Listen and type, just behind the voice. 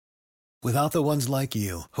Without the ones like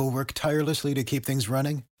you, who work tirelessly to keep things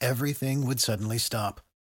running, everything would suddenly stop.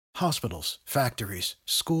 Hospitals, factories,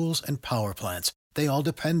 schools, and power plants, they all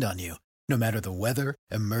depend on you. No matter the weather,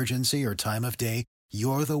 emergency, or time of day,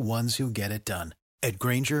 you're the ones who get it done. At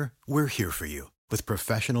Granger, we're here for you with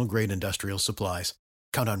professional-grade industrial supplies.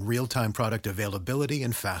 Count on real-time product availability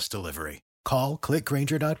and fast delivery. Call,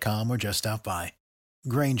 clickgranger.com, or just stop by.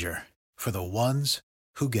 Granger, for the ones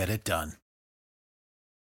who get it done.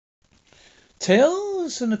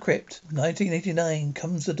 Tales from the Crypt, 1989,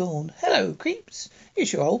 comes the dawn. Hello, creeps.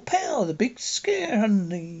 It's your old pal, the big scare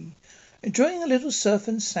honey. Enjoying a little surf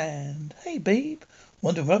and sand. Hey, babe,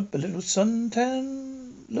 want to rub a little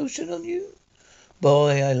suntan lotion on you?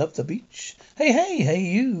 Boy, I love the beach. Hey,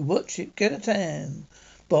 you, watch it, get a tan.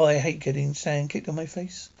 Boy, I hate getting sand kicked on my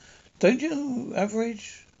face. Don't you,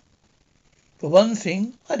 average? For one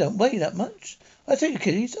thing, I don't weigh that much. I tell you,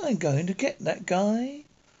 kiddies, I'm going to get that guy.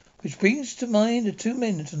 Which brings to mind the two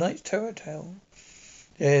men in tonight's terror tale.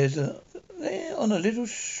 They're on a little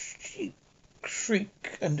shriek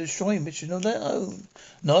and destroy mission of their own.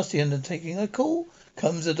 Nasty undertaking. A call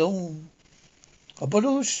comes the dawn. A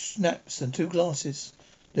bottle of schnapps and 2 glasses.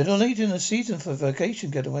 Little late in the season for a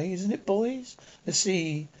vacation getaway, isn't it, boys? Let's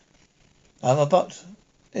see. I'm in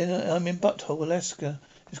Butthole, Alaska.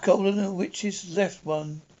 It's colder than a witch's left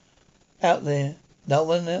one out there. No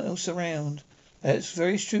one else around. That's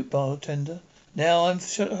very astute, bartender. Now I'm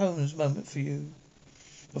Sherlock Holmes moment for you.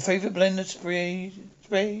 Your favourite blend of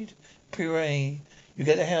sprayed puree. You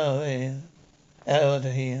get the hell out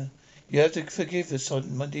of here. You have to forgive us,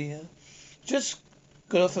 my dear. Just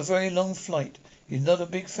got off a very long flight. You're not a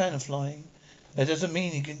big fan of flying. That doesn't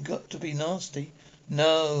mean you can got to be nasty.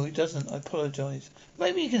 No, it doesn't. I apologise.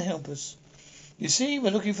 Maybe you can help us. You see, we're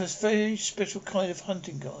looking for a very special kind of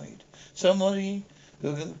hunting guide. Somebody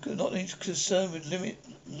who are not concerned with limit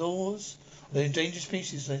laws or the endangered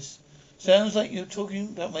species list. Sounds like you're talking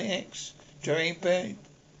about my ex, Jerry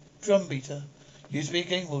Drumbeater. Used to be a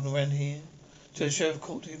game warden around here. So the sheriff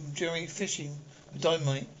caught him, Jerry, fishing with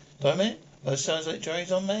dynamite. Dynamite? Well, sounds like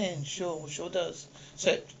Jerry's on man. Sure does.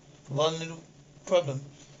 Except for one little problem.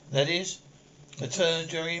 That is, I turned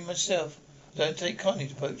Jerry and myself. Don't take kindly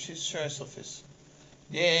to poach his sheriff's office.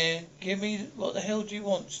 Yeah, give me what the hell do you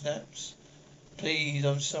want, Snaps? Please,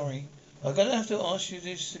 I'm sorry. I'm gonna have to ask you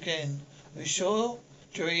this again. Are you sure,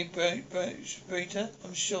 Jerry Breiter?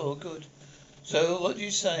 I'm sure. Good. So, what do you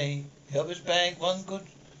say? Help us bag one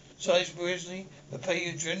good-sized grizzly, but pay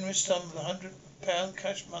you a generous sum of £100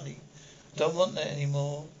 cash money. Don't want that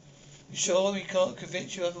anymore. You sure we can't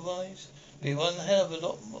convince you otherwise? Be one hell of a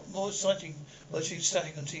lot more exciting watching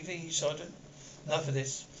static on TV, Sergeant. Enough of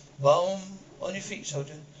this. On your feet,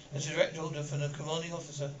 soldier. That's a direct order from the commanding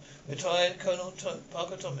officer, retired Colonel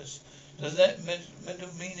Parker Thomas. Does that medal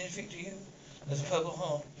mean anything to you? There's a Purple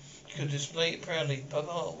Heart. You could display it proudly.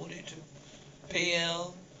 Purple Heart, ordered to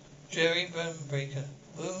P.L. Jerry Burnbreaker.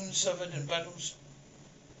 Wounds suffered in battles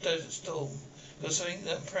Desert Storm. Got something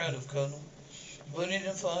that I'm proud of, Colonel. Wounded in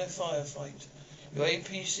a firefight. Your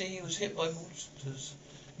APC was hit by monsters.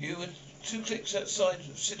 You were 2 clicks outside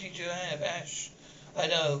of City Joab, Ash. I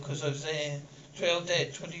know, 'cause I was there. 12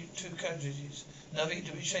 dead, 22 casualties. Nothing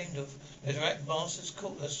to be ashamed of. The rat bastards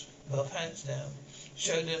caught us with our pants down.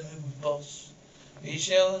 Showed them who was boss. We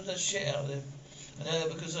shelled the shit out of them. I know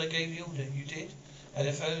because I gave the order. You did? Had a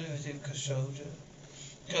affirmative, soldier.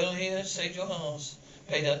 Colonel here, saved your ass.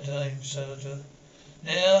 Pay that time, soldier.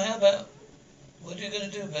 Now, how about... What are you going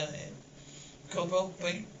to do about it? Corporal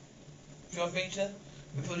Drumbeater?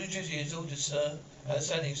 We put in duty as ordered, sir.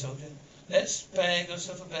 Outstanding, soldier. Let's bag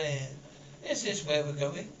ourselves a bear. Is this where we're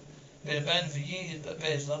going? Been abandoned for years, but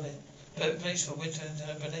bears love it. Perfect place for winter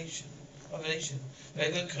hibernation.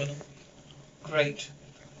 Very good, Colonel. Great.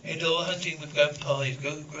 Indoor hunting with Grandpa, his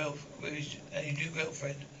and your new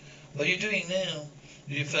girlfriend. What are you doing now?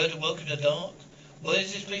 Do you prefer to work in the dark? What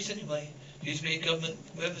is this place anyway? Used to be a government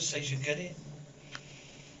weather station. Get in.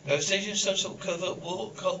 Weather station, some sort of covert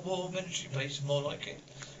Cold War military base, more like it.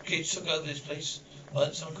 Kids took over this place.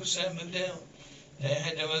 Once Uncle Sam moved out. They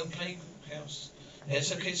had their own playhouse. Then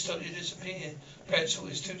some kids started to disappear. Parents thought it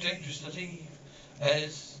was too dangerous to leave,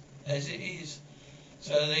 as it is.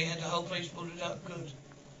 So they had the whole place boarded up good.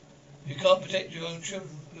 You can't protect your own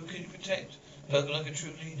children. Who can you protect? Spoken like a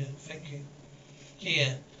true leader. Thank you.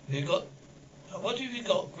 Here, what have you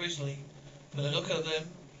got, Grizzly? From the look of them,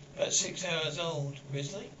 about 6 hours old.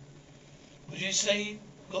 Grizzly? Would you say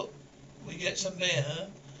we get some bear, huh?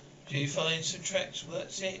 Do you find some tracks? Well,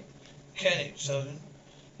 that's it. Can it, Sergeant?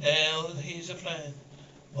 Now, here's the plan.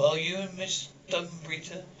 While you and Miss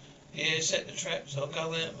Dumbreater here set the traps, I'll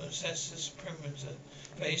go out and assess this perimeter.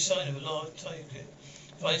 Very sign of a large target.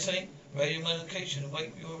 Find something, radio my location and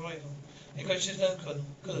wait your arrival. Any questions? No, Colonel.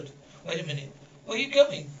 Good. Wait a minute. Where are you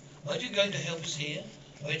going? Aren't you going to help us here?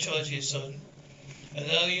 I'm in charge here, Sergeant. And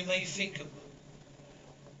now you may think of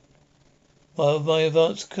while my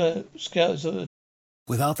advanced scouts are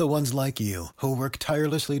Without the ones like you, who work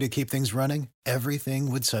tirelessly to keep things running,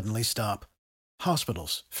 everything would suddenly stop.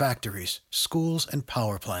 Hospitals, factories, schools, and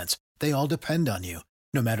power plants, they all depend on you.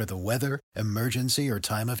 No matter the weather, emergency, or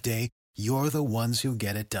time of day, you're the ones who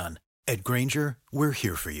get it done. At Granger, we're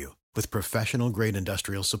here for you with professional-grade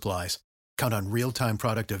industrial supplies. Count on real-time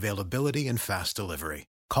product availability and fast delivery.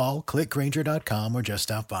 Call, clickgranger.com, or just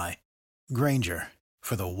stop by. Granger,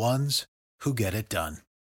 for the ones who get it done.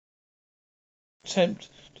 attempt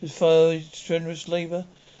to follow strenuous labour.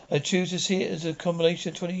 I choose to see it as a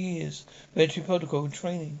combination of 20 years, military protocol and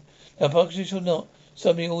training. Now, Parkinson's or not,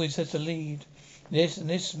 somebody always has to lead.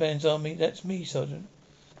 This man's army, that's me, Sergeant.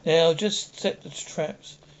 Now, just set the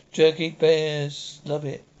traps. Jerky bears love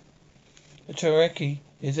it. The teriyaki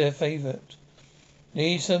is their favourite.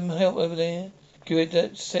 Need some help over there? Give it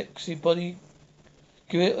that sexy body.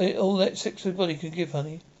 Give it all that sexy body can give,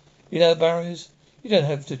 honey. You know, Barrows, you don't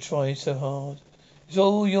have to try so hard. It's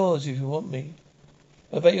all yours if you want me.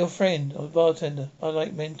 I bet your friend, or bartender, I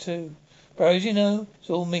like men too. Barrows, you know, it's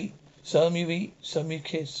all meat. Some you eat, some you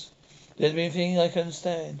kiss. There's been a thing I can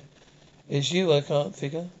understand. It's you I can't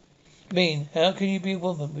figure. I mean, how can you be a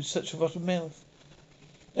woman with such a rotten mouth?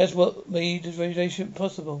 That's what made the radiation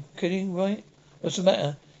possible. Kidding, right? What's the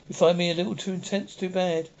matter? You find me a little too intense, too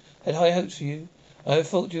bad. Had high hopes for you. I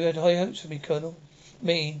thought you had high hopes for me, Colonel.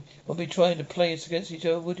 Mean, won't be trying to play us against each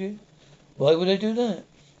other, would you? Why would I do that?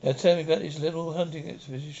 Now tell me about this little hunting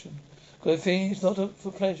expedition. Got a feeling it's not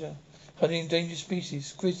for pleasure. Hunting endangered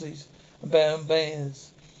species, grizzlies, and brown bears.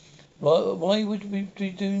 Why would we be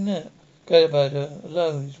doing that? Go about her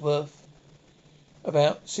alone is worth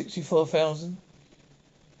about 64,000.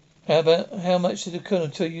 How much did the Colonel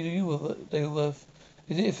tell you they were worth?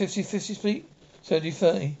 Is it a 50-50 split?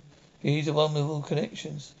 70-30. He's the one with all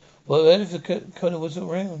connections. What if the Colonel wasn't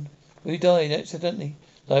around? Well, he died accidentally.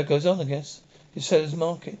 Life goes on, I guess. It's seller's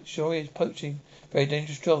market. Sure is. Poaching. Very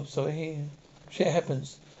dangerous job, so I hear. Shit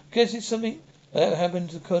happens. Guess it's something like that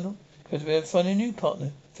happened to the Colonel. Because we have to find a new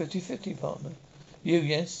partner. 50-50 partner. You,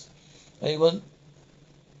 yes. Anyone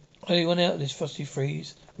out of this frosty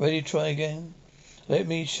freeze? Ready to try again? Let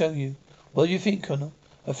me show you. What do you think, Colonel?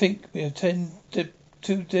 I think we have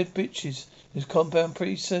two dead bitches in this compound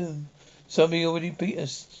pretty soon. Somebody already beat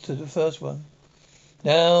us to the first one.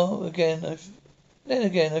 Then again,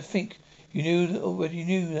 I think you already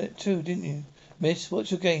knew that too, didn't you? Miss,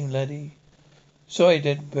 what's your game, laddie? Sorry,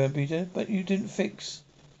 dead beater, but you don't fix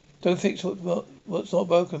what's not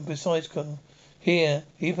broken. Besides, Colonel, here,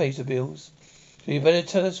 he pays the bills. So you better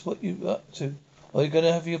tell us what you're up to, or you're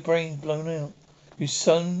gonna have your brain blown out. You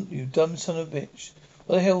dumb son of a bitch.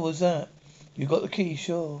 What the hell was that? You got the key,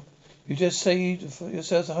 sure. You just saved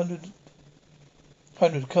yourselves 100.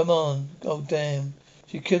 Come on. Oh, damn.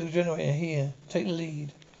 She killed the generator here. Take the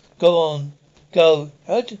lead. Go on. Go.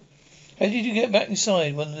 How did you get back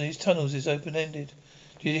inside? One of these tunnels is open-ended.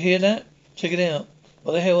 Did you hear that? Check it out.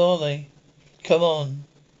 What the hell are they? Come on.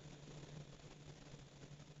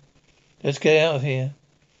 Let's get out of here.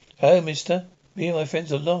 Hello, mister. Me and my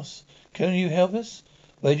friends are lost. Can you help us?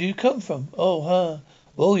 Where do you come from? Oh, her.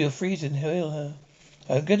 Oh, you're freezing. Heal her.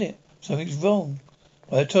 I don't get it. Something's wrong.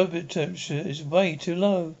 My temperature is way too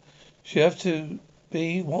low. She have to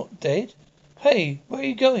be, what, dead? Hey, where are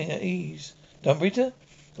you going at ease? Dumbrita? At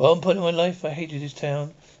one point in my life, I hated this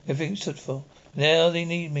town. Everything it stood for. Now they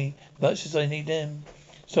need me, much as I need them.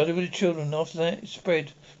 Started with the children. After that, it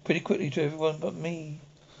spread pretty quickly to everyone but me.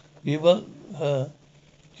 You want her.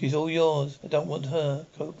 She's all yours. I don't want her,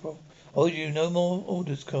 Corporal. Oh, you no more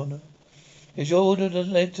orders, Colonel. Is your order that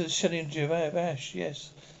led to the shelling of Ash? Yes.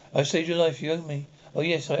 I saved your life. You owe me. Oh,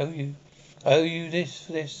 yes, I owe you. I owe you this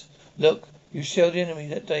for this. Look, you shelled the enemy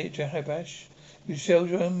that day at Jahabash. You shelled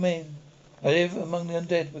your own men. I live among the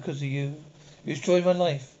undead because of you. You destroyed my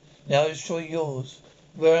life. Now I destroy yours.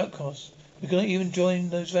 We're outcasts. We cannot even join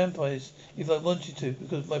those vampires if I wanted to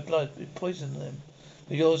because my blood would poison them.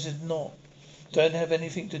 But yours is not. Don't have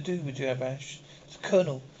anything to do with Jahabash. It's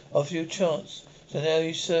Colonel. Offer you a chance. So now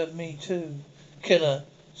you serve me too. Killer.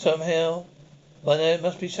 Somehow. By now it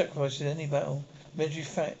must be sacrificed in any battle. Military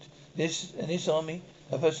fact. This army,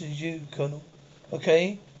 a person is you, Colonel.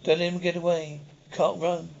 Okay? Don't let him get away. Can't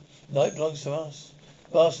run. Night belongs to us.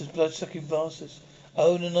 Bastards, blood-sucking bastards.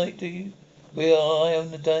 Own the night, do you? I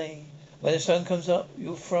own the day. When the sun comes up,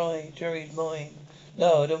 you'll fry. Jerry's mine.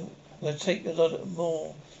 No, I don't. I'm going to take a lot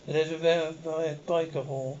more. And there's a vampire biker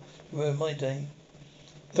whore who ruined my day.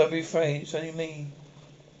 Don't be afraid, it's only me.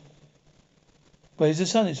 Where's the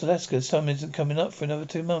sun? It's Alaska. Sun isn't coming up for another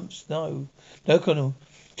 2 months. No. No, Colonel.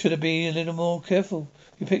 Should have been a little more careful.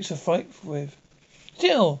 He picks a fight with.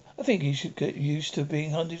 Still, I think he should get used to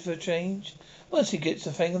being hunted for a change. Once he gets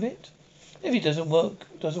the hang of it. If it doesn't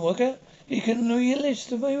work out, he can re-enlist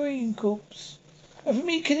the Marine Corps. And for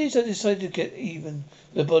me, kiddies, I decided to get even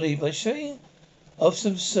the body by showing off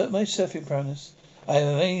my surfing prowess. I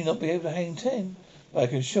may not be able to hang 10, but I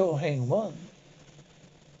can sure hang 1.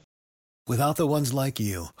 Without the ones like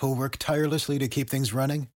you, who work tirelessly to keep things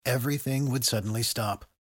running, everything would suddenly stop.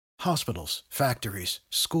 Hospitals, factories,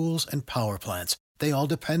 schools, and power plants, they all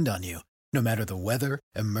depend on you. No matter the weather,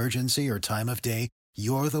 emergency, or time of day,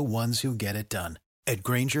 you're the ones who get it done. At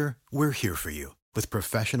Grainger, we're here for you with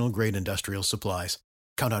professional-grade industrial supplies.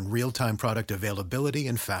 Count on real-time product availability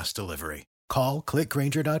and fast delivery. Call, click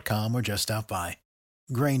Grainger.com, or just stop by.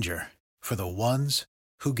 Grainger, for the ones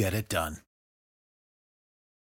who get it done.